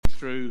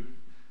through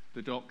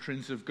the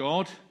doctrines of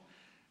God,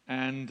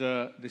 and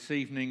this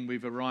evening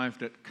we've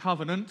arrived at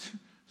Covenant,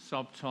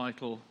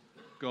 subtitle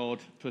God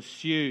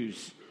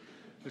Pursues.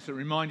 Just to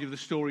remind you of the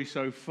story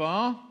so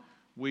far,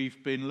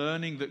 we've been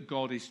learning that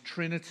God is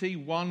Trinity,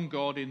 one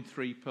God in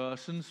three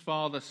persons,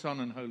 Father, Son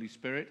and Holy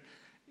Spirit,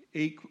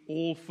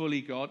 all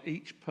fully God,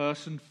 each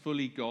person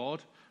fully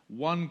God,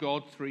 one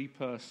God, three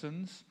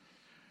persons.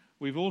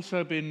 We've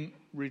also been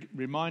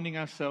reminding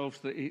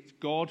ourselves that it's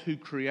God who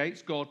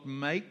creates, God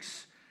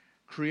makes.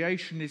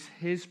 Creation is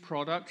his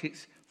product.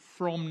 It's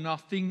from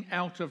nothing,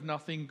 out of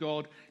nothing.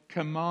 God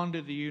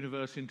commanded the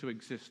universe into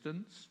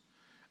existence.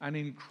 And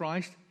in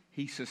Christ,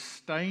 he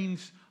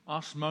sustains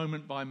us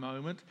moment by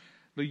moment.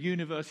 The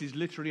universe is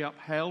literally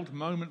upheld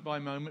moment by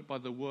moment by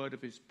the word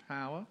of his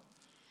power.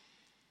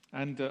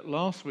 And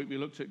last week we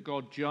looked at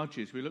God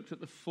judges. We looked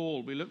at the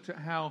fall. We looked at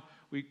how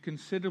we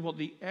considered what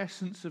the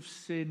essence of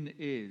sin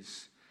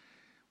is,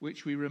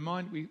 which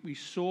we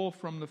saw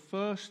from the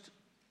first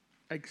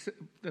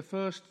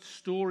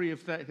story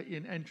of that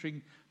in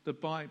entering the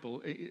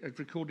Bible,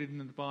 recorded in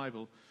the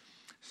Bible.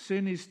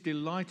 Sin is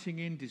delighting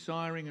in,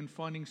 desiring and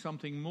finding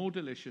something more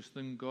delicious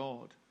than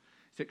God.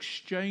 It's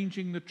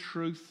exchanging the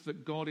truth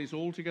that God is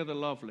altogether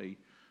lovely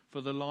for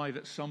the lie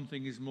that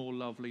something is more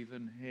lovely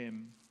than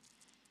him.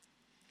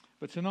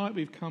 But tonight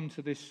we've come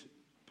to this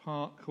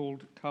part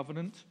called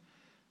Covenant.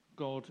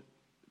 God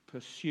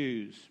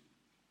pursues.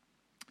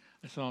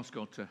 Let's ask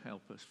God to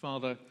help us.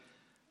 Father,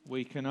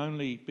 we can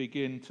only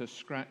begin to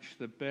scratch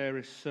the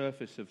barest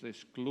surface of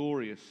this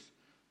glorious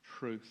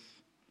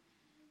truth.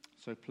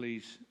 So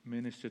please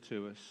minister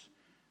to us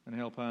and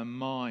help our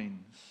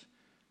minds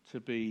to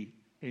be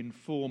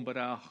informed, but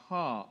our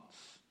hearts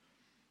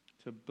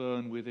to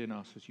burn within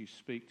us as you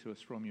speak to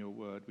us from your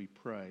word, we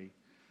pray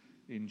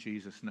in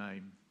Jesus'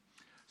 name.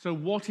 So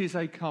what is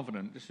a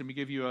covenant? Just let me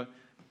give you a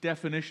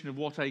definition of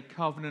what a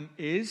covenant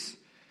is.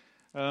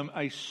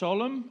 A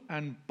solemn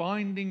and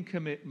binding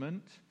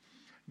commitment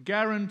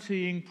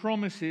guaranteeing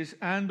promises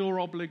and or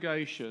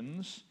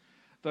obligations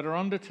that are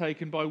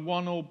undertaken by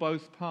one or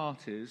both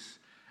parties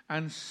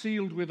and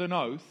sealed with an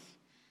oath,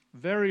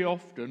 very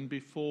often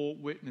before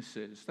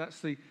witnesses. That's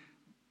the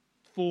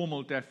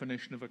formal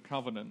definition of a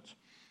covenant.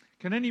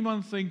 Can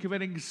anyone think of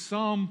an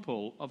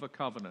example of a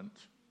covenant?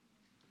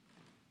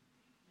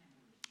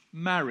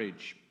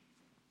 Marriage.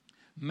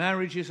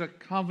 Marriage is a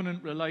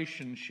covenant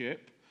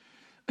relationship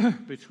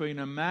between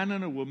a man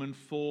and a woman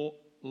for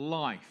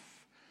life,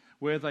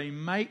 where they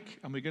make,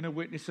 and we're going to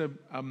witness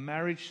a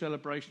marriage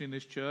celebration in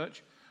this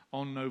church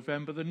on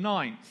November the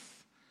 9th,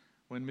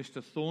 when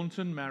Mr.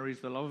 Thornton marries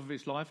the love of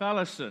his life,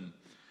 Alison.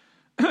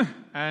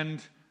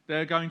 And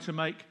they're going to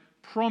make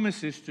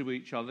promises to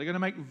each other. They're going to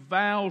make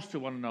vows to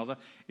one another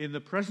in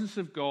the presence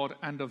of God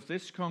and of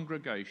this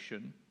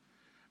congregation,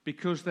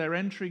 because they're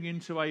entering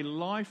into a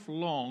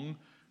lifelong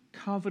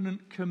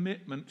covenant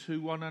commitment to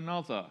one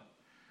another.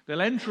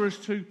 They'll enter as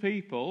two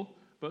people,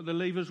 but they'll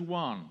leave as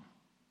one,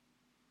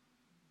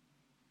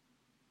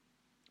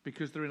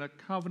 because they're in a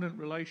covenant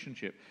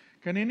relationship.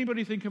 Can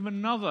anybody think of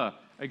another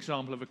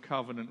example of a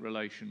covenant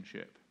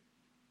relationship?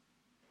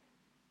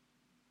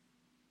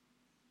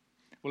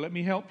 Well, let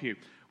me help you.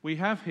 We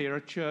have here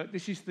a church.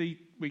 It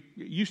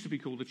used to be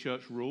called the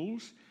Church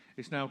Rules.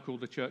 It's now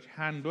called the Church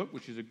Handbook,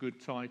 which is a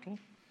good title.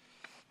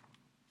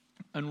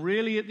 And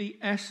really at the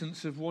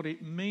essence of what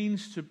it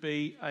means to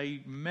be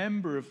a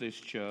member of this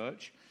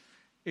church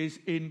is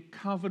in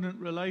covenant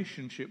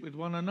relationship with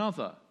one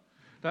another.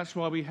 That's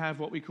why we have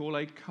what we call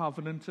a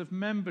covenant of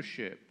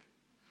membership.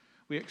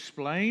 We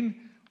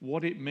explain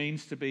what it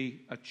means to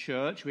be a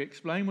church. We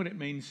explain what it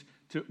means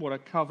to what a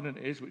covenant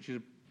is, which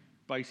is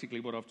basically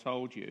what I've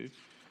told you.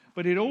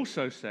 But it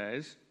also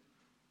says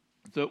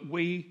that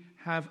we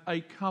have a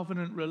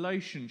covenant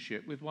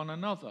relationship with one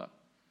another.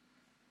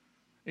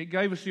 It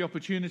gave us the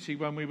opportunity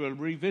when we were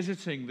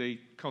revisiting the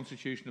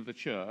constitution of the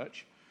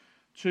church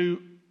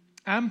to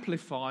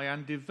amplify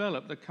and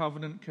develop the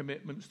covenant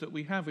commitments that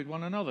we have with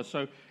one another.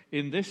 So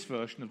in this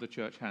version of the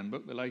church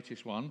handbook, the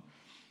latest one,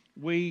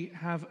 we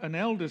have an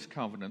elders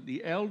covenant.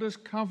 The elders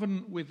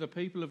covenant with the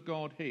people of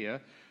God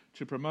here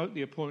to promote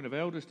the appointment of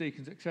elders,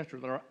 deacons, etc.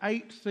 There are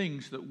 8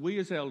 things that we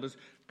as elders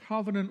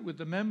covenant with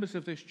the members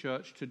of this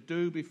church to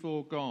do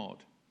before God.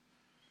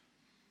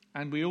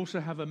 And we also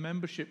have a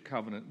membership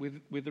covenant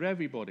with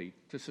everybody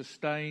to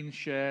sustain,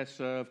 share,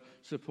 serve,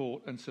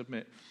 support and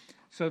submit.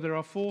 So there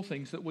are 4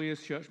 things that we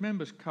as church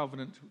members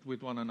covenant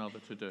with one another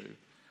to do.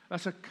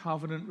 That's a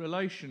covenant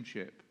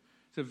relationship.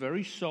 It's a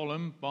very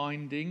solemn,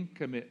 binding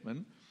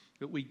commitment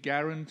that we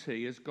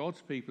guarantee as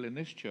God's people in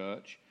this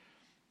church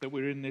that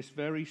we're in this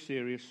very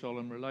serious,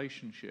 solemn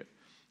relationship.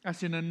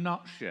 That's in a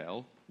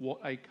nutshell what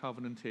a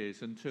covenant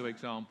is, and 2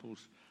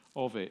 examples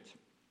of it.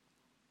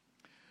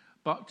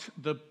 But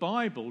the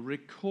Bible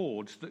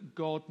records that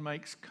God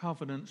makes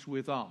covenants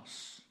with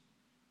us.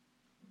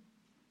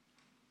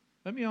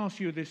 Let me ask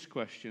you this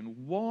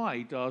question.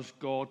 Why does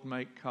God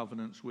make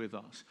covenants with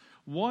us?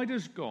 Why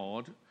does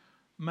God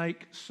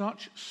make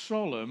such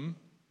solemn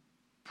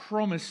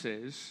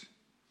promises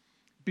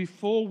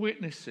before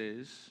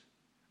witnesses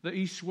that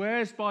he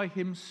swears by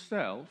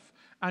himself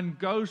and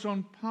goes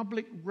on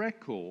public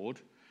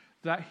record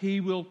that he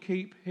will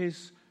keep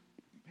his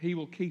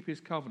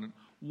covenant.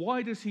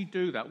 Why does he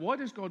do that? Why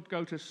does God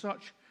go to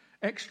such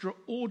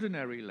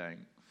extraordinary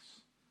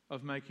lengths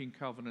of making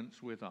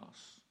covenants with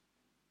us?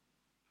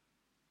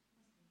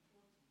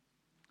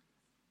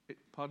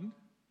 Pardon?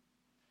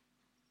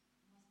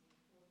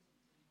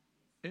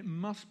 It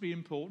must be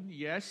important,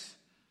 yes.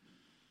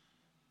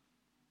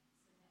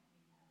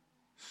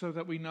 So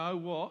that we know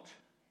what?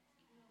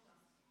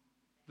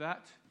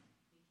 That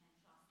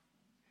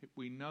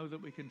we know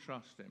that we can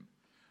trust him.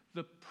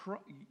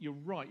 You're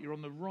right, you're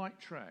on the right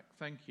track,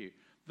 thank you.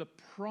 The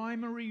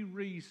primary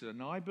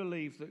reason I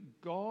believe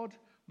that God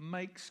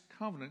makes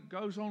covenant,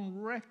 goes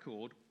on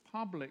record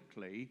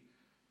publicly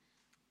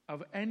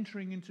of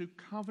entering into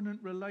covenant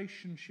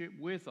relationship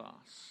with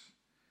us,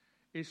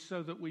 is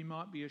so that we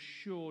might be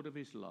assured of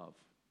his love.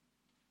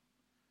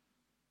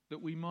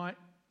 That we might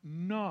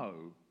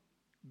know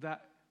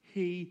that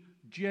he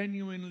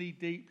genuinely,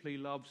 deeply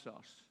loves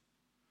us.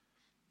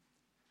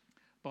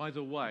 By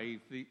the way,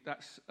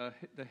 that's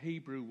the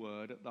Hebrew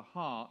word at the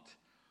heart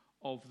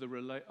of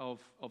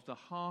the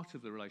heart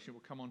of the relationship.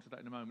 We'll come on to that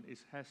in a moment.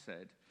 Is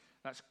hesed.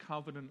 That's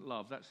covenant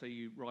love. That's how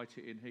you write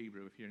it in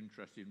Hebrew. If you're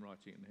interested in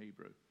writing it in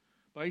Hebrew,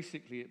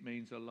 basically it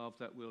means a love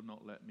that will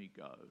not let me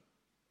go.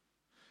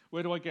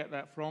 Where do I get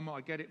that from?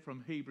 I get it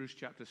from Hebrews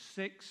chapter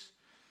 6.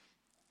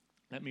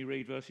 Let me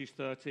read verses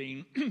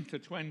 13 to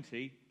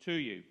 20 to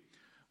you.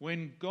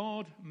 When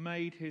God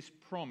made his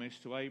promise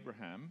to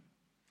Abraham,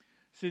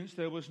 since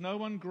there was no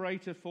one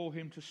greater for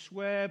him to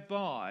swear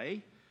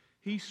by,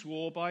 he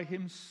swore by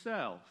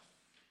himself,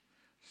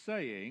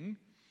 saying,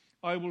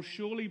 I will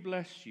surely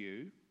bless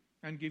you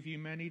and give you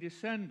many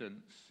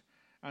descendants.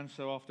 And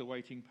so after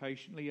waiting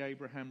patiently,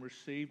 Abraham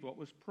received what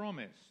was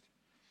promised.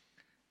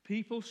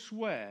 People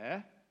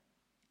swear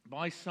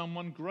by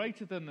someone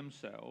greater than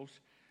themselves,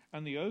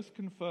 and the oath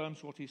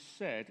confirms what is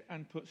said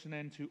and puts an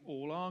end to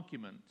all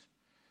argument.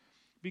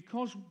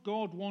 Because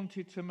God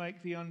wanted to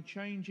make the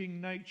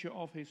unchanging nature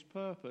of his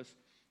purpose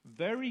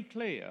very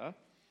clear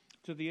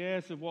to the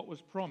heirs of what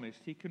was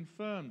promised, he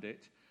confirmed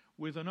it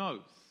with an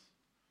oath.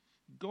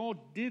 God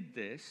did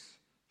this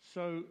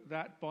so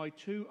that by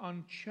two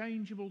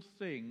unchangeable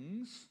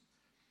things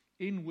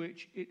in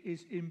which it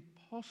is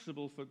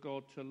impossible for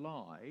God to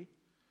lie,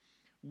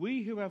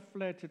 we who have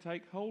fled to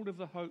take hold of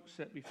the hope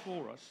set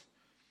before us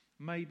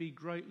may be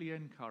greatly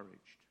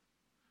encouraged.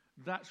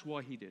 That's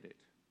why he did it.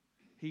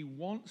 He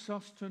wants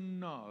us to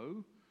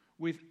know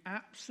with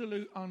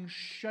absolute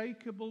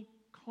unshakable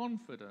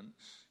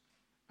confidence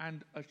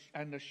and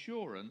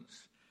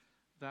assurance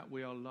that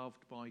we are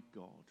loved by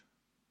God.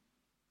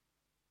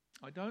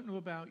 I don't know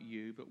about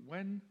you, but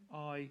when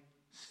I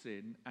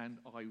sin, and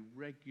I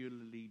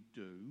regularly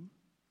do,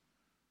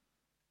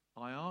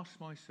 I ask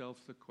myself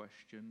the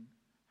question,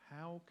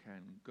 how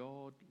can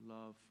God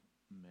love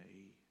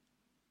me?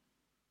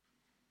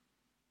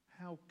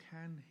 How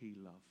can he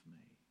love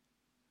me?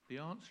 The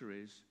answer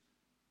is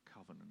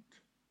covenant.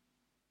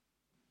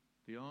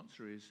 The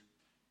answer is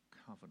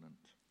covenant.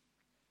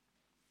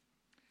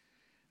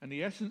 And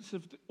the essence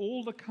of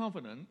all the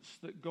covenants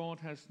that God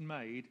has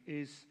made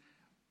is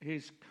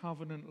his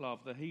covenant love.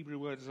 The Hebrew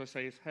word, as I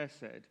say, is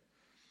hesed.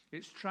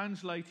 It's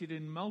translated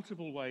in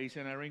multiple ways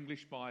in our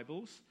English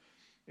Bibles.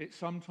 It's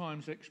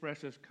sometimes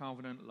expressed as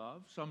covenant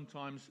love,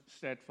 sometimes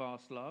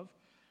steadfast love,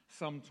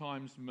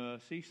 sometimes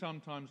mercy,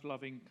 sometimes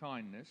loving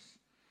kindness.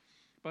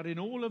 But in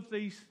all of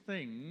these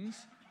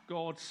things,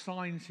 God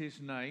signs his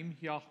name,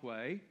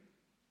 Yahweh,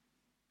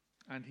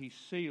 and he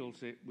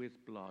seals it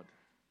with blood.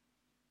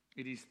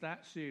 It is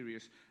that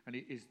serious, and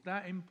it is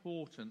that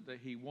important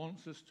that he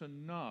wants us to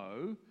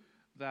know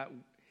that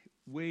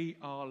we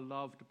are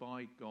loved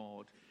by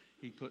God.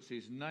 He puts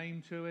his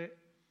name to it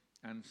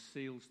and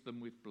seals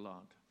them with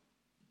blood.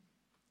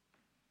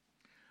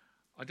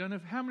 I don't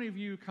know how many of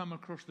you come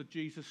across the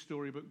Jesus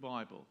Storybook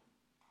Bible.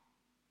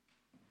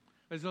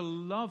 There's a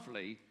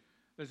lovely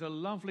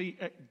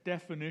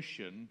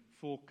definition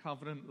for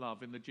covenant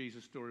love in the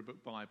Jesus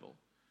Storybook Bible.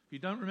 If you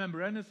don't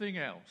remember anything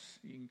else,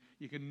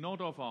 you can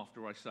nod off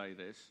after I say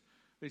this.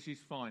 This is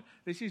fine.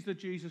 This is the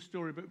Jesus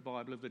Storybook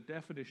Bible of the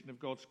definition of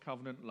God's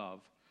covenant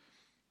love.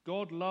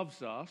 God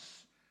loves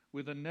us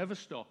with a never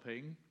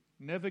stopping,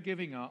 never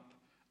giving up,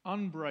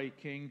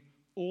 unbreaking,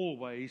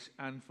 always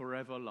and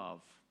forever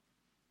love.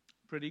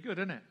 Pretty good,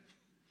 isn't it?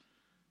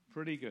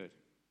 Pretty good.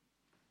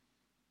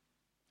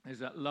 There's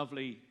that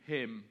lovely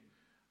hymn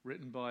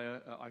written by,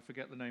 I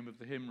forget the name of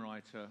the hymn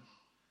writer,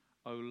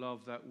 "O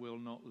love that will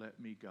not let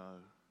me go.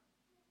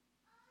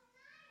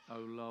 O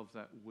love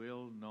that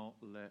will not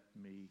let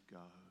me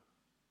go."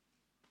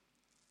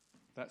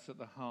 That's at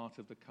the heart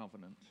of the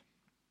covenant.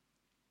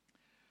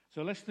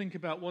 So let's think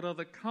about what are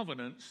the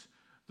covenants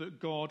that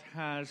God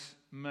has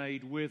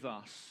made with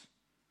us.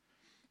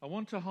 I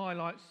want to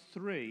highlight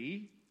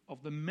 3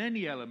 of the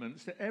many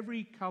elements that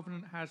every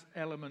covenant has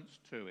elements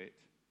to it.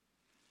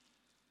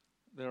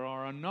 There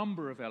are a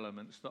number of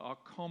elements that are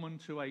common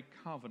to a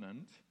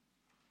covenant.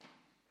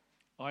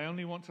 I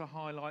only want to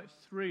highlight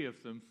 3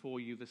 of them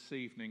for you this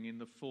evening in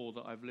the 4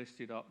 that I've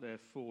listed up there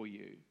for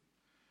you.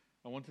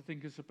 I want to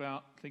think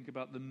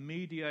about the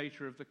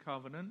mediator of the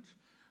covenant,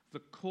 the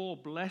core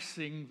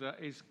blessing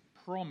that is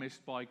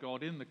promised by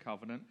God in the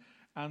covenant,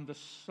 and the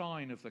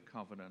sign of the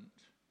covenant.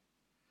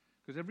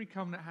 Because every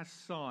covenant has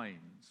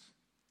signs.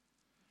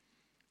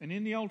 And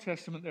in the Old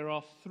Testament there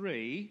are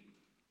 3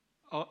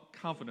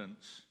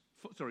 covenants.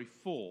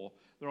 4.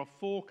 There are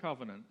 4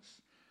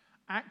 covenants.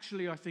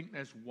 Actually, I think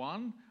there's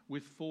one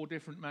with 4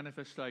 different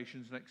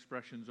manifestations and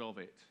expressions of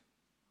it.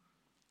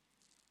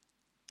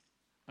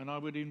 And I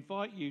would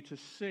invite you to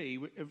see,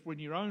 when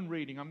your own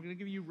reading, I'm going to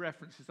give you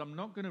references. I'm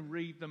not going to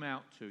read them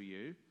out to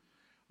you.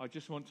 I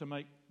just want to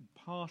make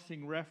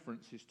passing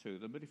references to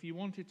them. But if you're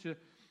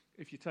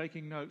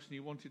taking notes and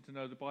you wanted to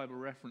know the Bible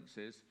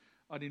references,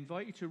 I'd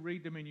invite you to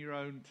read them in your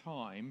own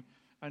time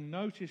and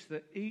notice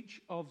that each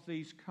of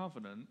these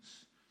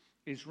covenants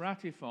is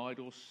ratified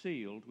or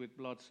sealed with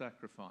blood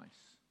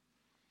sacrifice.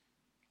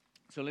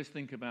 So let's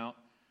think about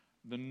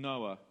the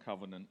Noah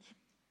covenant.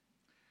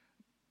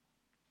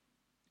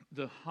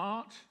 The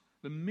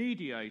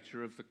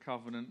mediator of the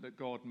covenant that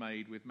God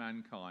made with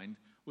mankind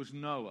was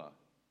Noah.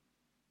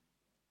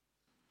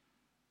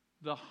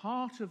 The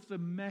heart of the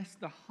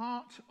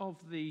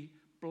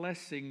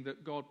blessing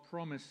that God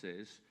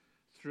promises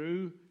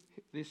through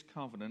this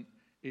covenant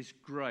is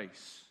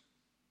grace.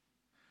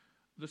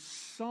 The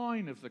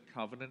sign of the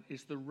covenant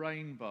is the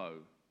rainbow.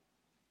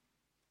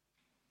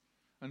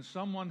 And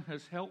someone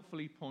has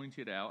helpfully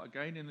pointed out,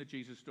 again in the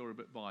Jesus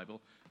Storybook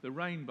Bible, the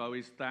rainbow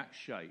is that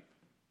shape.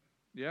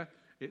 Yeah?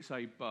 It's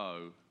a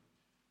bow.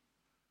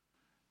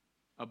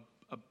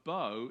 A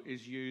bow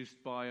is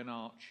used by an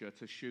archer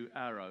to shoot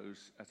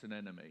arrows at an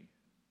enemy.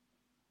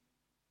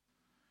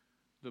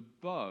 The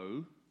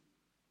bow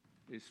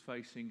is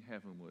facing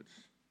heavenwards,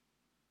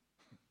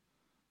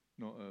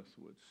 not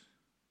earthwards.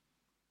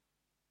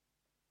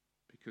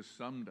 Because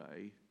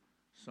someday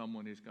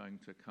someone is going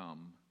to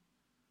come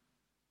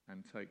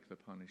and take the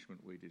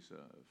punishment we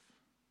deserve.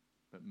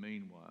 But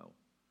meanwhile,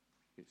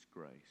 it's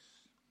grace.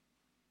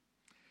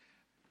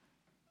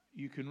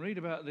 You can read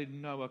about the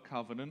Noah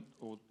covenant,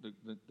 or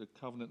the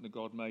covenant that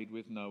God made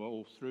with Noah,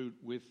 or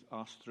with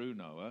us through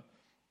Noah,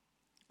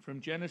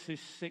 from Genesis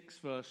 6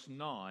 verse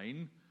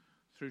 9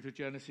 through to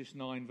Genesis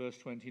 9 verse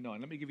 29.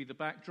 Let me give you the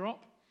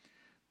backdrop.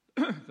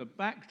 The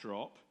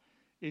backdrop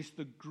is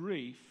the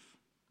grief.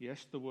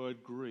 Yes, the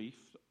word grief.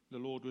 The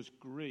Lord was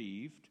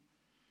grieved.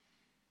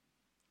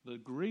 The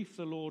grief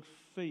the Lord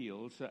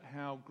feels at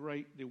how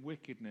great the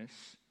wickedness,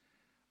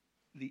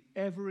 the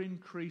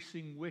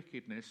ever-increasing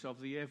wickedness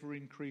of the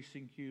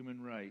ever-increasing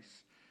human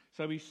race.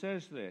 So he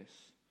says this,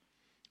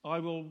 I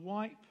will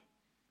wipe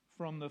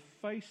from the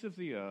face of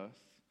the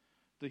earth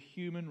the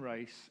human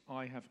race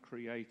I have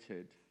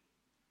created.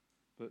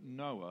 But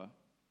Noah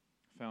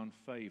found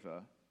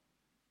favor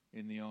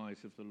in the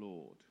eyes of the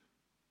Lord.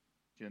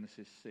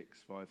 Genesis 6,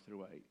 5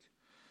 through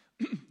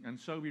 8. And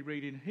so we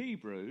read in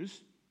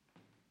Hebrews,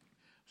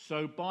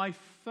 so by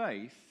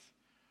faith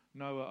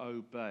Noah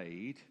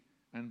obeyed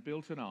and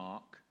built an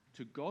ark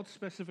to God's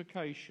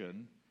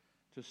specification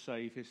to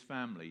save his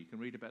family. You can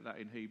read about that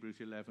in Hebrews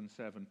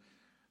 11:7.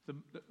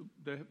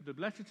 The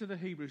letter to the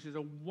Hebrews is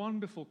a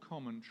wonderful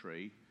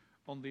commentary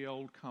on the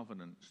old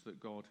covenants that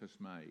God has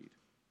made.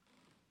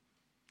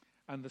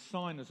 And the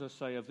sign, as I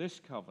say, of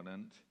this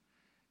covenant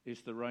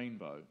is the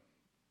rainbow.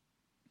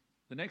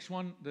 The next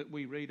one that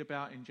we read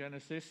about in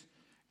Genesis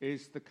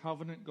is the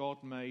covenant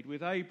God made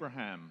with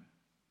Abraham.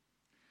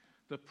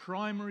 The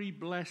primary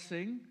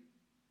blessing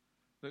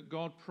that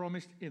God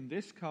promised in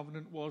this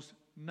covenant was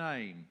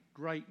name,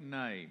 great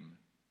name.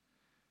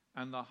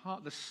 And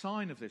the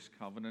sign of this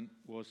covenant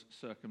was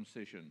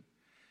circumcision.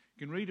 You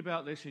can read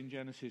about this in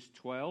Genesis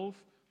 12,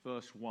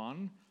 verse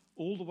 1,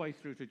 all the way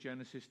through to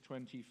Genesis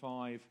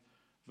 25,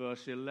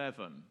 verse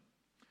 11.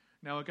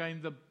 Now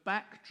again, the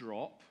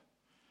backdrop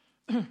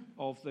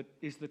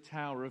is the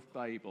Tower of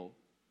Babel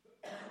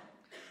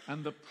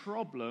and the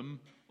problem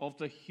of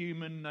the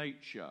human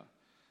nature.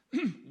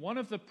 One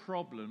of the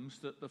problems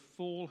that the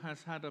fall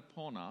has had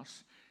upon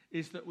us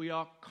is that we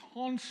are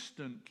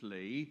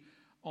constantly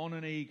on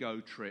an ego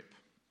trip.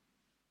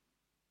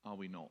 Are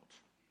we not?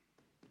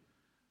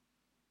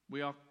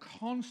 We are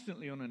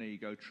constantly on an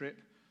ego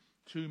trip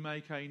to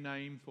make a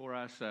name for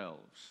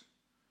ourselves.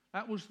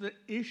 That was the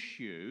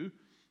issue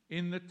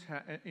in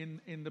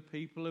the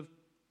people of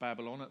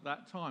Babylon at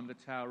that time, the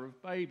Tower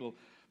of Babel.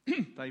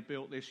 They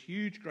built this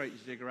huge, great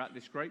ziggurat,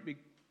 this great big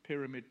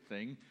pyramid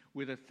thing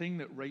with a thing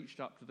that reached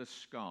up to the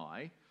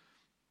sky.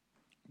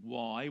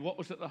 Why? What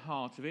was at the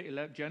heart of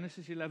it?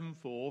 Genesis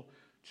 11:4,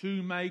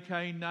 to make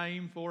a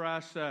name for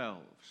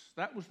ourselves.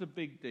 That was the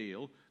big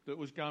deal that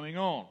was going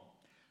on.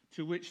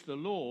 To which the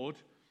Lord,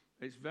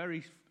 there's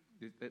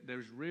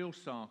real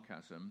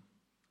sarcasm.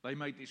 They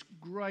made this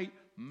great,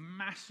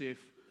 massive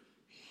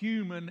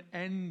human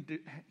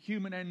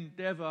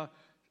endeavor,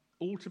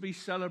 all to be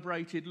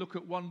celebrated. Look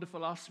at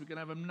wonderful us. We can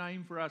have a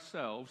name for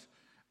ourselves.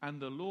 And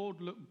the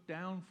Lord looked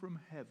down from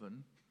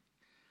heaven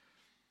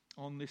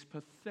on this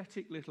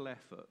pathetic little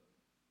effort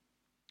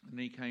And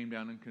he came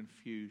down and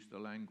confused the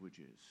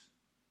languages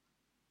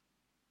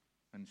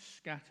and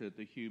scattered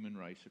the human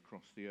race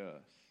across the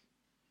earth.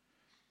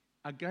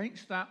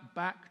 Against that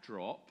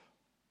backdrop,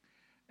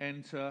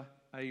 enter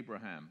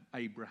Abraham.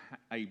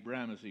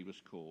 Abraham, as he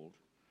was called.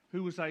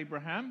 Who was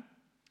Abraham?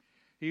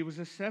 He was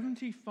a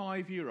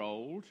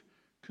 75-year-old,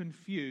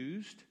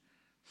 confused,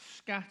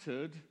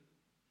 scattered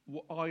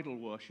idol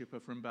worshipper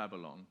from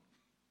Babylon.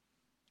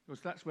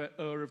 Because that's where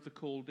Ur of the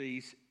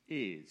Chaldees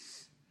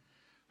is.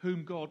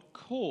 Whom God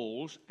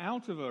calls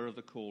out of Ur of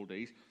the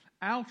Chaldees,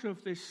 out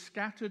of this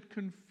scattered,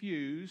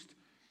 confused,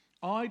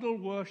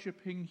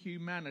 idol-worshipping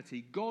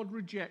humanity,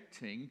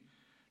 God-rejecting,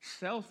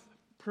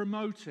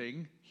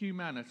 self-promoting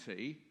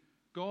humanity.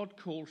 God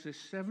calls this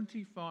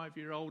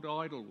 75-year-old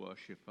idol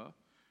worshipper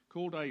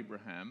called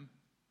Abraham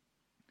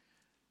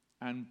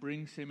and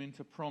brings him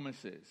into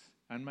promises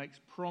and makes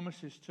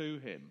promises to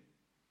him.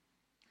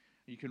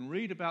 You can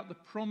read about the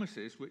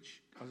promises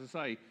which, as I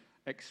say,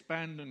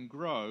 expand and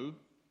grow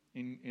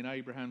in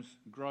Abraham's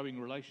growing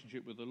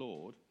relationship with the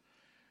Lord.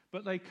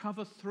 But they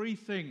cover three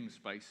things,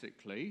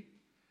 basically.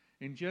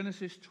 In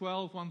Genesis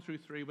 12, 1 through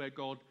 3, where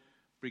God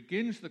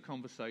begins the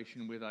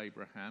conversation with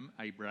Abraham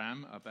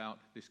about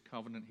this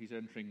covenant he's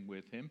entering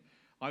with him.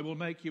 I will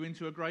make you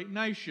into a great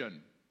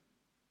nation.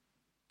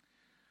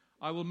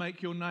 I will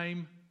make your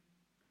name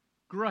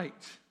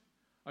great.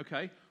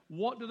 Okay,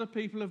 what do the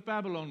people of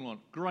Babylon want?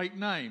 Great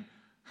name.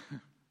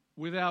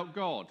 Without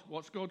God.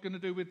 What's God going to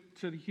do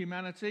to the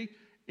humanity?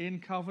 In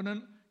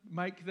covenant,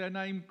 make their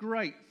name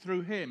great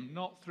through him,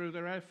 not through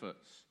their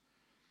efforts.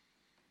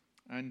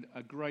 And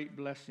a great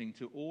blessing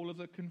to all of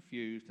the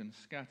confused and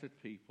scattered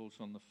peoples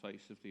on the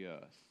face of the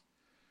earth.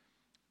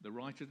 The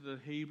writer of the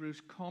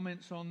Hebrews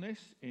comments on this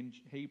in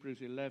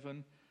Hebrews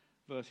 11,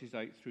 verses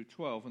 8 through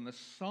 12. And the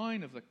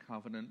sign of the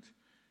covenant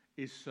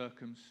is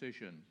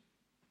circumcision.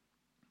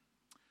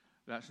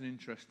 That's an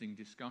interesting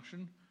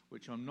discussion,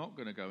 which I'm not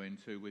going to go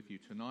into with you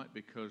tonight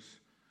because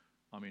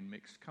I'm in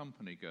mixed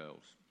company,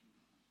 girls.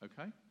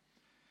 Okay?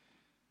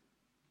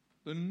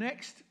 The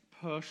next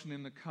person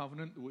in the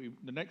covenant,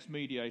 the next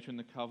mediator in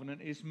the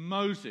covenant is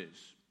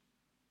Moses.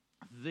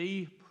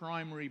 The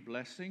primary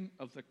blessing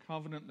of the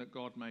covenant that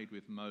God made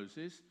with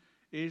Moses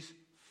is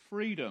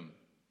freedom.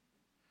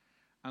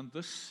 And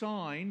the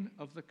sign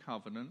of the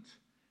covenant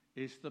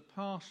is the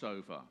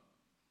Passover.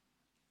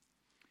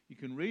 You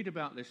can read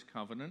about this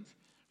covenant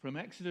from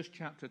Exodus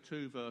chapter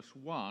 2, verse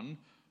 1,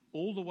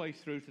 all the way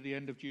through to the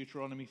end of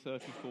Deuteronomy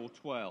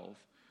 34:12.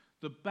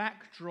 The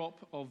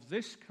backdrop of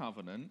this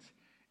covenant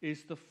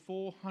is the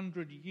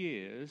 400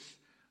 years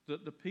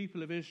that the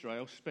people of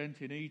Israel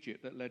spent in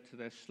Egypt that led to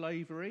their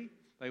slavery.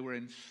 They were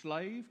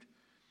enslaved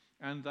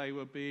and they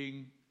were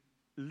being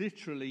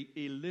literally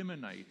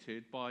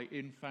eliminated by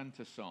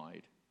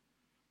infanticide.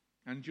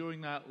 And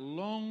during that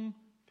long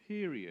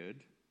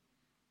period,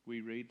 we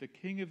read, the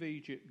king of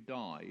Egypt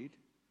died.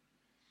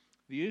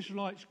 The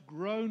Israelites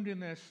groaned in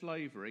their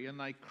slavery and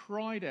they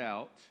cried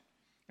out,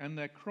 and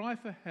their cry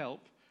for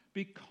help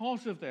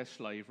because of their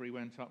slavery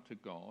went up to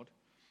God.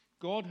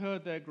 God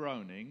heard their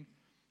groaning,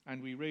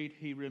 and we read,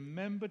 he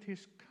remembered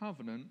his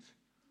covenant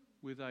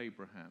with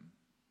Abraham.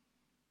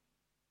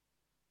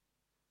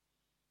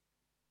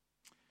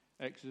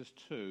 Exodus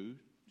 2,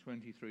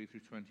 23 through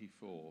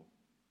 24.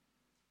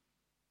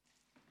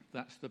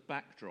 That's the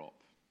backdrop.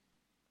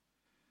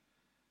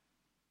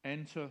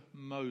 Enter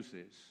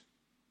Moses,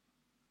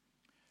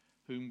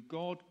 whom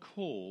God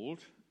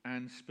called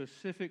and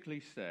specifically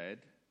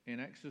said in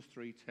Exodus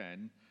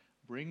 3:10,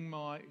 bring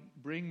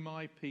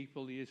my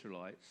people, the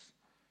Israelites,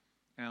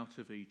 out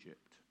of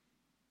Egypt.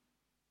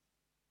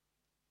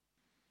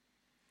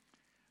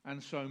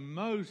 And so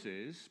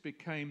Moses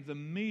became the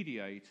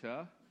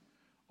mediator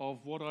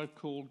of what I've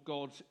called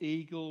God's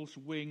eagle's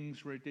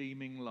wings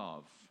redeeming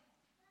love.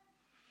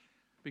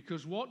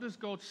 Because what does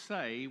God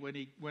say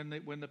when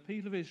the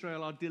people of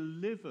Israel are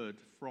delivered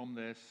from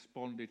their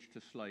bondage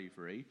to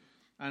slavery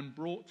and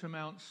brought to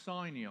Mount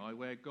Sinai,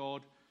 where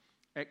God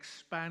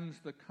expands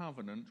the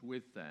covenant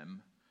with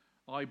them?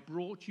 I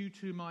brought you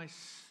to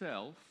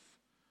myself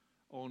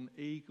on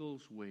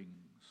eagle's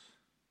wings.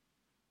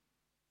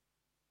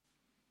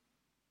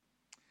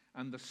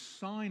 And the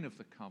sign of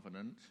the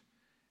covenant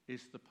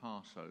is the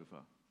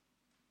Passover.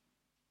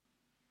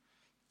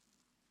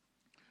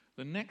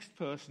 The next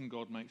person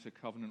God makes a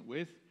covenant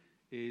with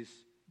is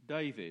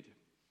David.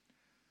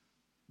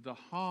 The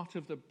heart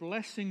of the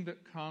blessing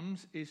that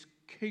comes is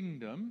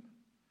kingdom,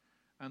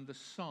 and the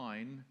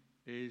sign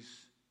is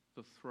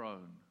the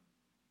throne.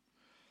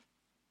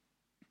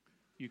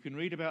 You can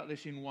read about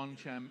this in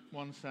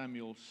 1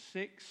 Samuel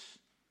 6,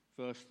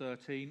 verse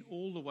 13,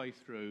 all the way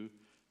through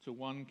to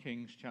 1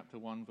 Kings chapter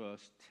 1,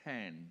 verse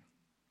 10.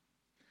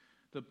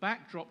 The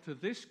backdrop to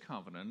this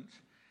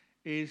covenant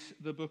is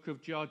the book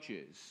of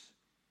Judges.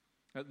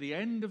 At the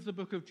end of the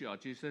book of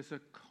Judges, there's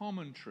a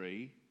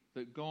commentary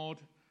that God,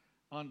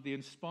 the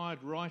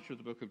inspired writer of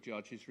the book of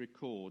Judges,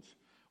 records.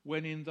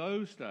 When in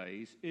those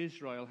days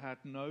Israel had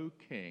no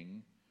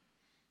king,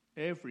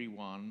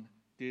 everyone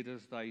did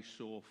as they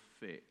saw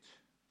fit.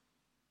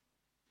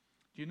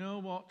 Do you know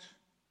what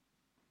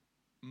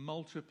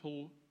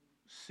multiple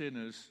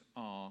sinners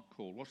are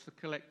called? What's the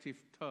collective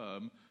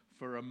term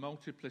for a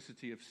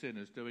multiplicity of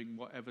sinners doing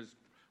whatever's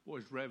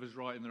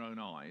right in their own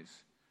eyes?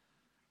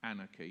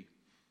 Anarchy.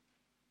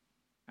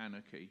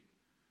 Anarchy.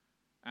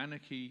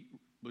 Anarchy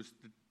was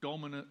the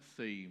dominant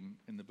theme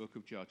in the book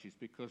of Judges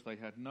because they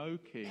had no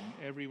king.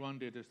 Everyone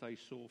did as they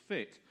saw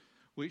fit,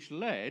 which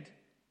led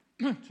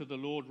to the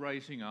Lord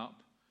raising up,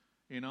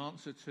 in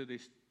answer to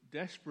this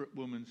desperate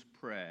woman's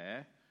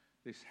prayer,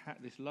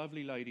 this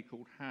lovely lady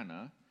called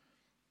Hannah.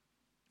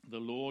 The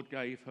Lord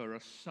gave her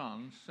a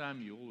son,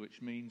 Samuel,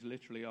 which means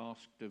literally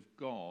asked of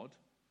God,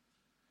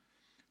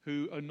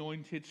 who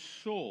anointed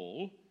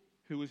Saul,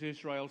 who was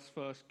Israel's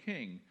first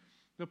king.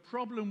 The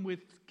problem with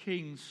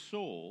King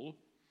Saul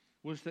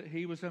was that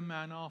he was a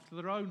man after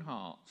their own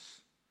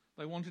hearts.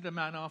 They wanted a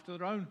man after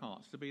their own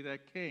hearts to be their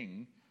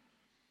king.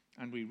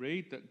 And we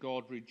read that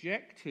God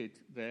rejected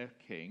their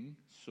king,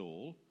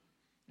 Saul,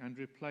 and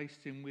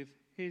replaced him with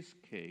his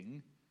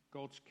king,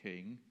 God's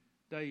king,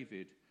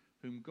 David,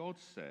 whom God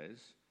says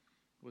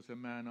was a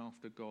man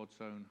after God's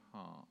own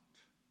heart.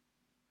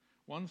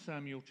 1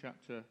 Samuel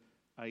chapter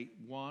 8,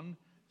 1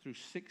 through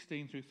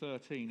 16 through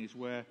 13 is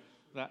where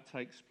that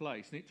takes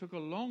place. And it took a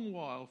long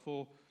while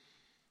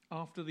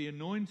after the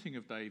anointing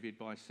of David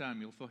by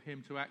Samuel, for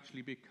him to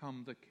actually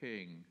become the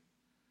king.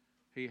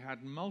 He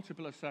had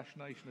multiple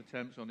assassination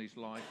attempts on his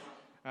life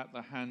at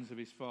the hands of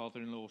his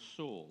father-in-law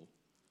Saul.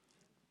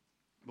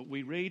 But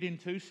we read in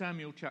 2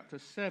 Samuel chapter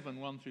 7,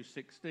 1 through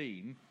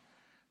 16,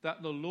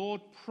 that the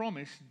Lord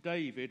promised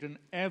David an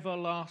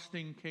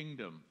everlasting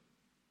kingdom.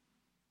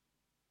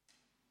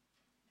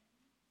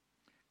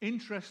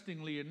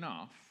 Interestingly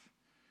enough,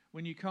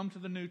 when you come to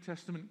the New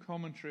Testament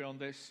commentary on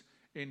this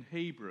in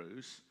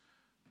Hebrews,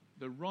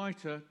 the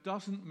writer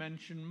doesn't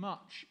mention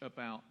much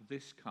about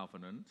this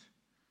covenant.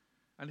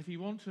 And if you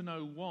want to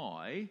know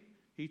why,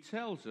 he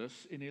tells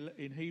us in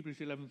Hebrews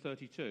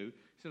 11:32, he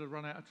said, I've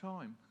run out of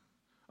time.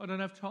 I don't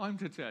have time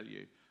to tell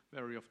you.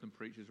 Very often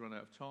preachers run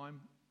out of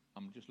time.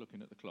 I'm just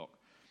looking at the clock.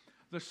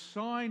 The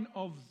sign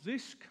of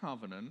this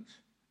covenant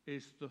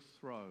is the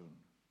throne.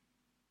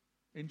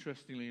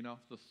 Interestingly enough,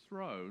 the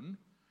throne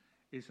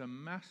is a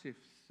massive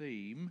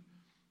theme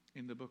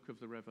in the book of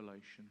the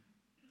Revelation.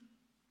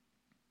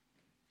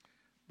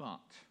 But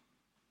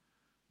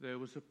there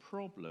was a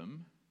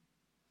problem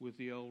with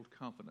the old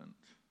covenant.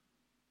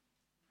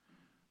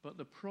 But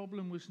the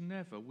problem was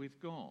never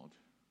with God.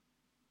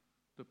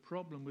 The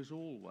problem was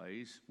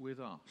always with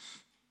us,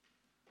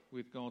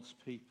 with God's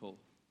people.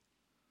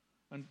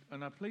 And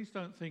please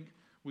don't think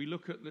we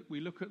look at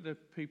the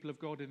people of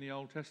God in the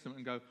Old Testament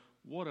and go,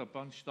 what a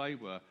bunch they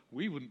were.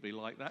 We wouldn't be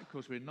like that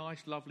because we're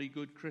nice, lovely,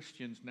 good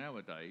Christians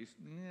nowadays.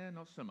 Yeah,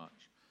 not so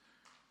much.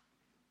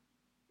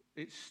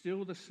 It's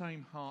still the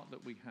same heart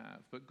that we have,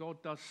 but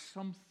God does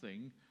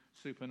something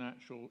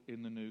supernatural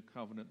in the new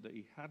covenant that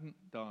he hadn't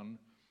done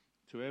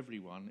to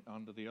everyone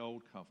under the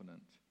old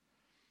covenant.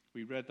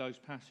 We read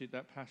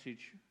that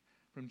passage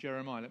from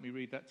Jeremiah. Let me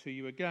read that to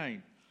you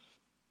again.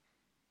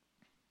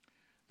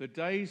 The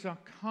days are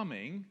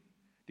coming,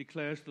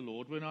 declares the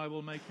Lord, when I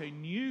will make a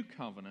new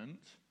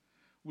covenant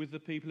with the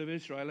people of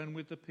Israel and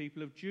with the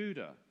people of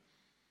Judah.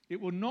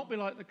 It will not be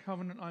like the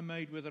covenant I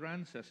made with their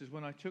ancestors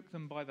when I took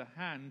them by the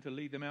hand to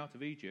lead them out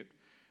of Egypt,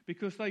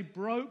 because they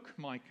broke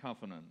my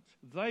covenant.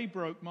 They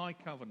broke my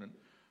covenant,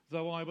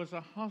 though I was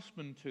a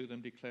husband to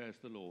them, declares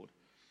the Lord.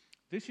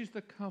 This is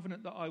the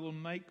covenant that I will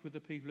make with the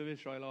people of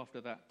Israel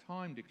after that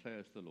time,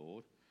 declares the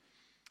Lord.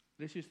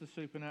 This is the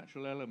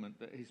supernatural element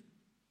that is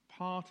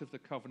part of the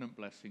covenant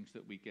blessings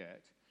that we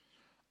get.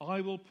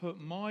 I will put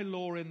my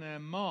law in their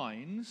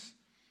minds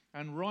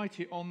and write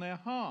it on their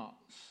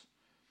hearts.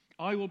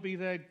 I will be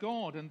their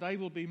God, and they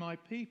will be my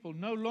people.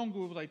 No longer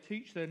will they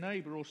teach their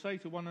neighbour or say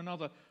to one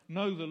another,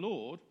 know the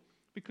Lord,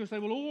 because they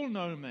will all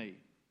know me,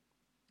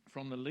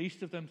 from the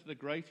least of them to the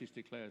greatest,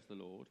 declares the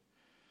Lord.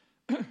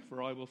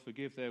 For I will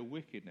forgive their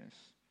wickedness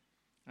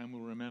and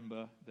will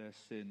remember their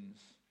sins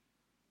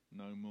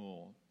no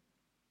more.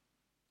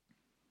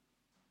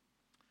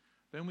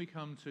 Then we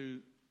come to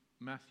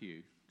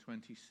Matthew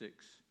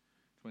 26,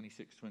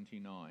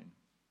 29.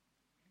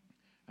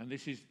 And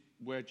this is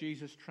where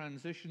Jesus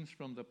transitions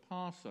from the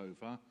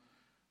Passover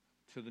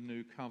to the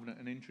new covenant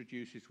and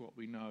introduces what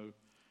we know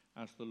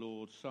as the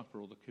Lord's Supper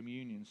or the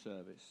communion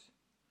service.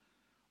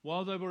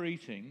 While they were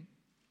eating,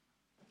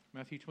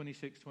 Matthew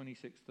 26,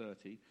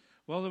 30,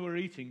 while they were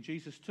eating,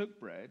 Jesus took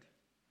bread,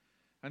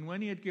 and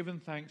when he had given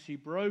thanks, he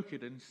broke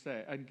it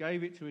and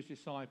gave it to his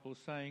disciples,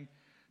 saying,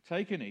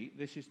 take and eat,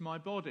 this is my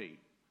body.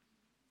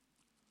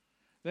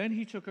 Then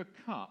he took a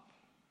cup,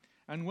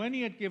 and when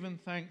he had given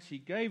thanks, he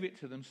gave it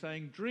to them,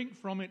 saying, drink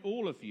from it,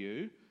 all of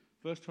you.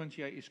 Verse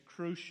 28 is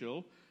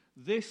crucial.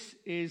 This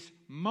is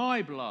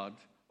my blood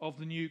of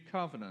the new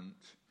covenant.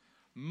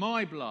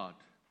 My blood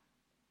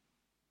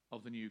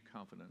of the new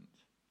covenant,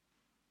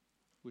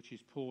 which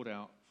is poured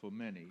out for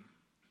many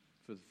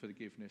for the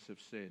forgiveness of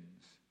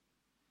sins.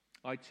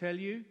 I tell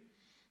you,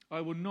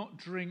 I will not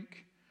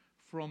drink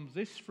from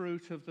this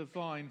fruit of the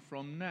vine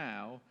from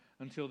now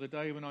until the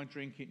day when I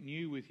drink it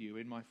new with you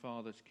in my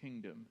Father's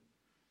kingdom."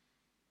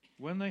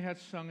 When they had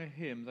sung a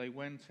hymn, they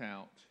went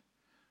out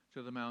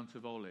to the Mount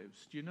of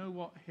Olives. Do you know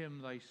what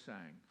hymn they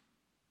sang?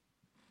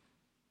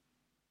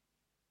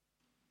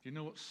 Do you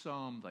know what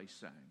psalm they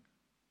sang?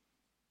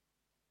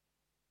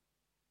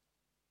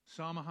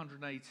 Psalm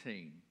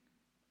 118,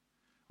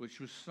 which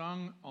was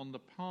sung on the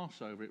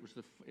Passover. It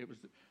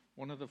was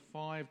one of the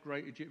 5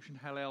 great Egyptian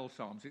Hallel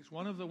psalms. It's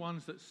one of the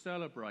ones that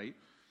celebrate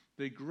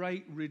the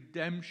great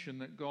redemption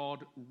that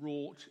God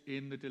wrought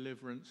in the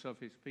deliverance of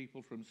his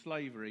people from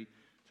slavery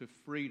to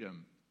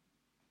freedom.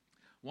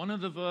 One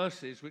of the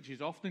verses which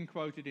is often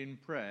quoted in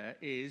prayer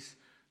is,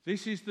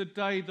 "This is the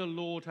day the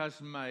Lord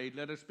has made.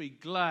 Let us be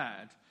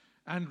glad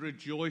and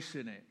rejoice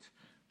in it."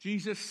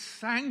 Jesus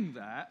sang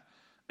that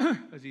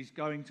as he's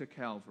going to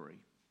Calvary.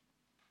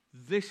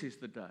 This is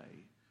the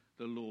day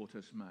the Lord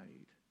has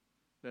made.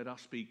 Let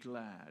us be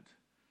glad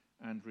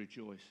and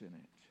rejoice in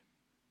it.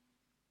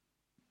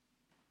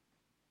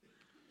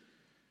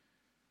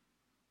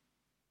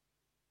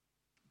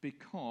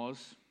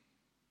 Because,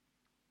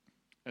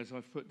 as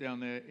I've put down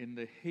there in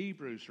the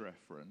Hebrews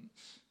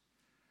reference,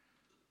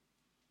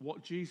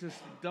 what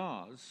Jesus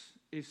does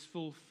is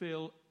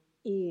fulfill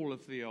all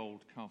of the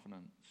old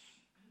covenants,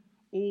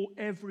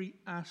 every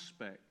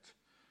aspect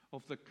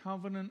of the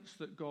covenants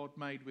that God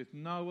made with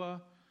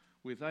Noah,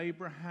 with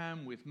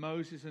Abraham, with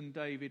Moses and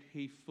David.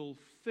 He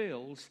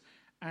fulfills,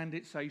 and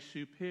it's a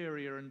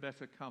superior and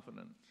better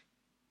covenant.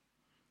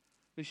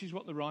 This is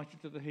what the writer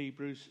to the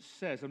Hebrews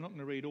says. I'm not going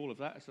to read all of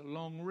that. It's a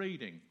long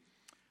reading.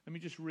 Let me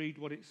just read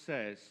what it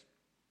says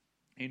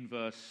in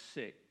verse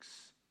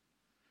 6.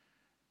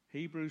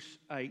 Hebrews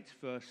 8,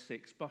 verse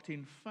 6. "But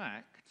in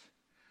fact,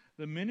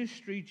 the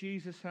ministry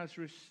Jesus has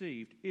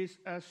received is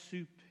as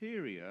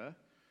superior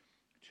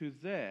to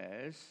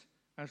theirs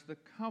as the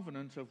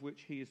covenant of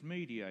which he is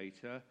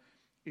mediator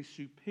is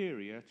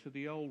superior to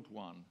the old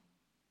one.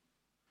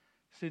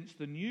 Since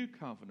the new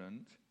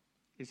covenant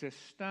is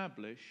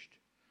established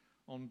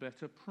on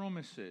better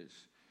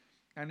promises."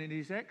 And in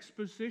his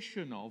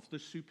exposition of the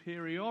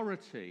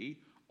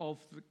superiority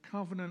of the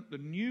covenant, the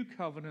new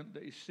covenant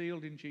that is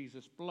sealed in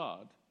Jesus'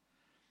 blood,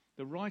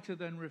 the writer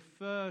then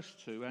refers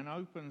to and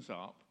opens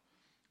up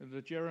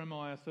the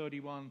Jeremiah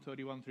 31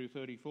 through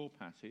 34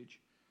 passage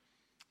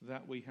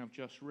that we have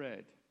just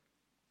read.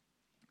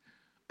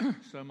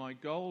 So my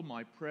goal,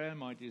 my prayer,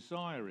 my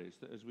desire is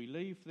that as we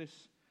leave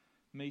this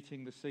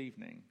meeting this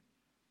evening,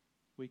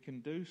 we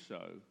can do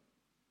so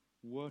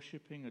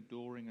worshipping,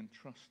 adoring and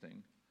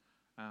trusting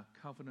our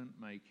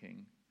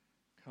covenant-making,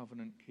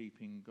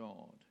 covenant-keeping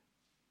God,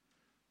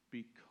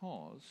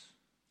 because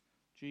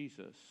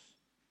Jesus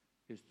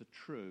is the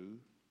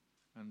true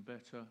and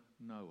better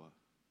knower,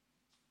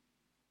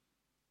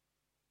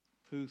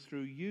 who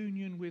through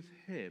union with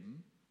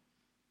him,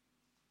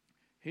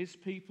 his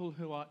people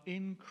who are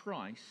in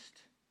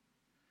Christ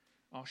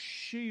are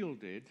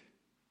shielded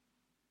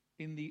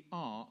in the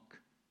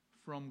ark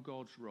from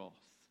God's wrath.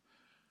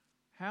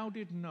 How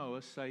did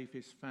Noah save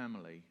his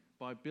family?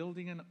 By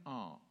building an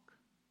ark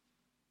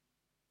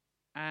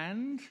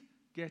and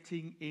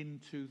getting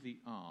into the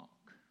ark.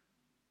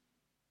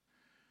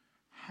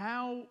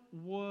 How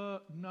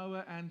were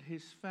Noah and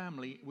his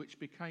family, which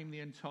became the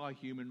entire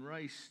human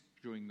race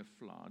during the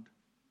flood,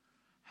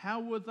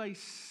 how were they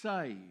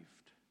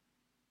saved?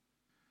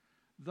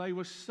 They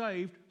were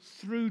saved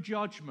through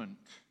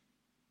judgment.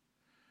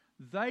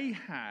 They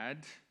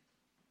had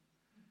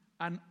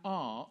an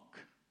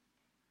ark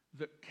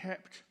that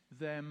kept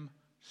them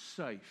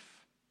safe.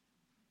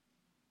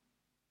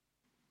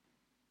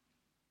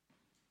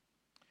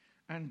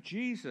 And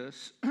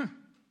Jesus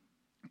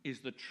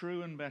is the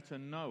true and better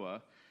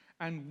knower,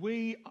 and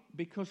we,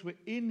 because we're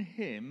in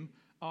him,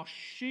 are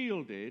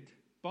shielded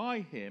by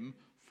him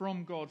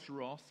from God's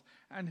wrath,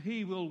 and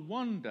he will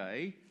one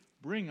day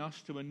bring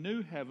us to a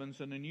new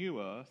heavens and a new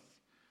earth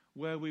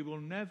where we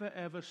will never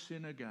ever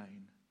sin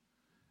again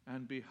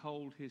and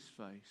behold his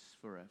face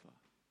forever.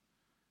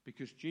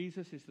 Because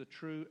Jesus is the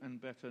true and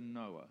better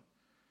knower.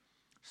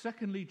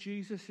 Secondly,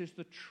 Jesus is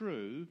the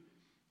true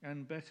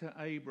and better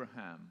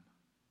Abraham.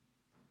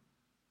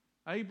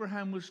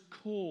 Abraham was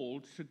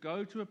called to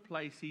go to a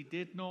place he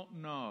did not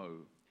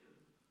know.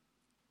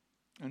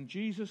 And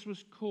Jesus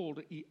was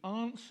called, he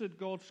answered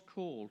God's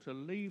call to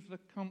leave the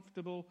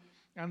comfortable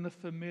and the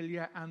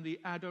familiar and the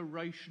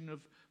adoration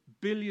of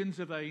billions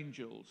of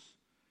angels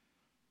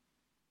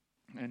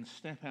and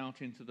step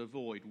out into the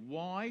void.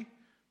 Why?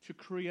 To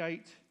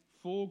create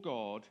for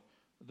God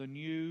the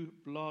new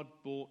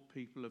blood-bought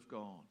people of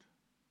God.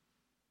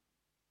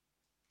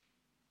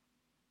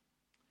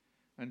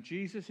 And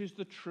Jesus is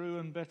the true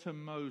and better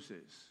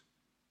Moses,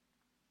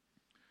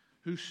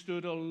 who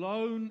stood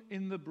alone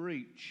in the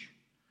breach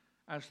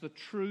as the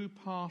true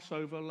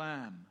Passover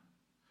lamb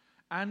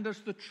and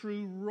as the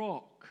true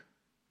rock,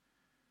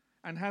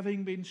 and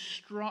having been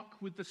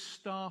struck with the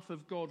staff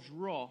of God's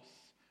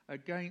wrath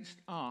against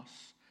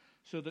us,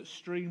 so that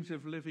streams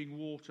of living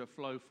water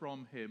flow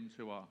from him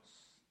to us.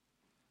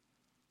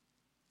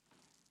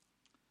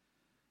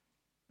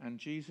 And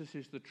Jesus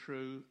is the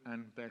true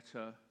and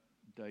better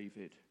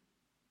David,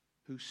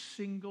 who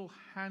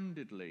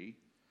single-handedly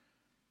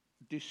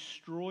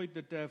destroyed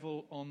the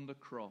devil on the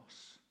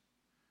cross.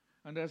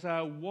 And as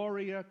our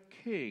warrior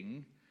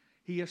king,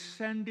 he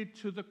ascended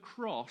to the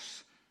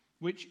cross,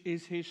 which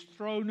is his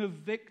throne of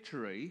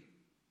victory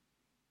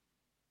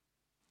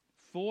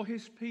for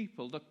his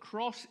people. The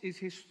cross is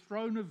his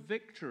throne of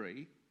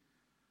victory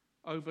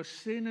over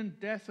sin and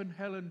death and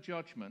hell and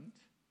judgment.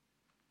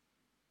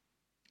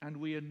 And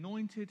we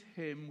anointed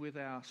him with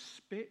our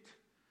spit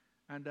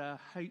and our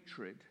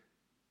hatred.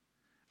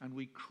 And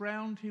we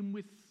crowned him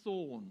with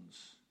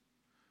thorns.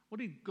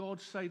 What did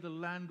God say the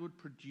land would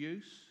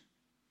produce?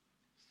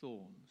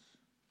 Thorns.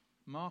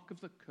 Mark of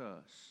the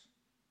curse.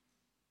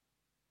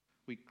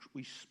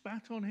 We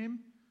spat on him.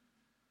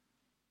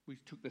 We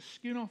took the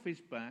skin off his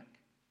back.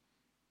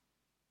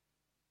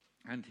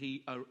 And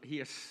he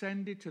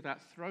ascended to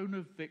that throne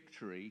of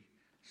victory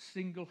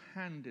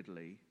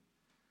single-handedly.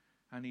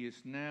 And he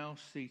is now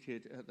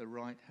seated at the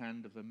right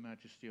hand of the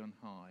Majesty on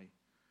high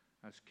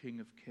as King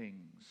of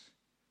Kings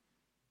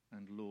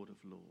and Lord of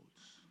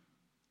Lords.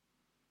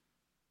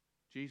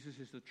 Jesus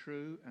is the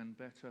true and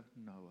better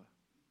Noah,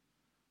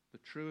 the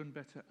true and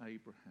better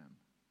Abraham,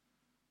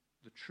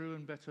 the true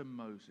and better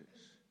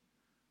Moses,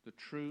 the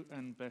true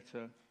and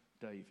better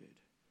David.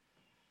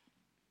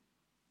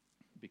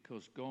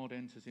 Because God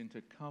enters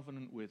into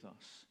covenant with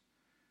us,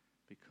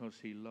 because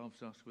he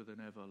loves us with an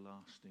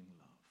everlasting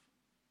love.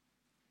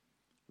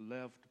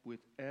 Loved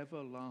with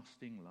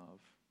everlasting love,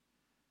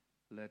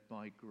 led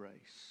by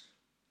grace,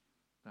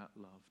 that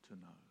love to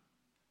know.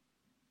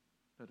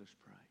 Let us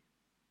pray.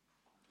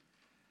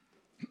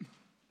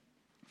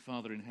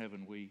 Father in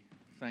heaven, we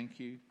thank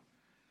you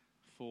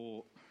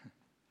for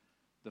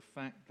the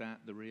fact that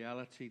the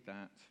reality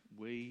that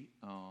we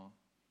are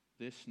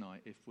this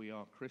night, if we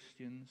are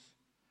Christians,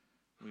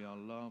 we are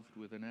loved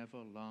with an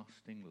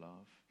everlasting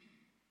love,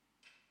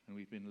 and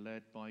we've been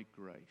led by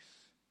grace,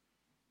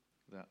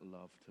 that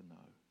love to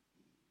know.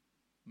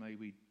 May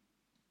we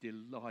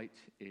delight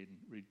in,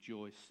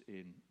 rejoice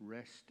in,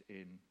 rest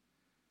in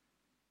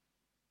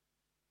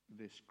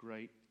this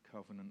great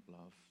covenant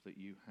love that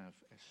you have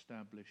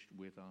established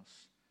with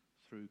us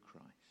through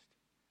Christ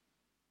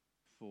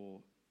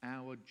for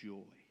our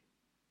joy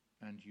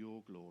and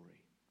your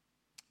glory.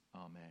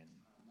 Amen.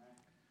 Amen.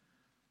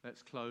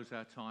 Let's close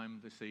our time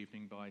this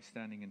evening by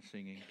standing and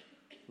singing,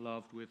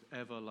 Loved with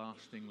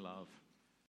Everlasting Love.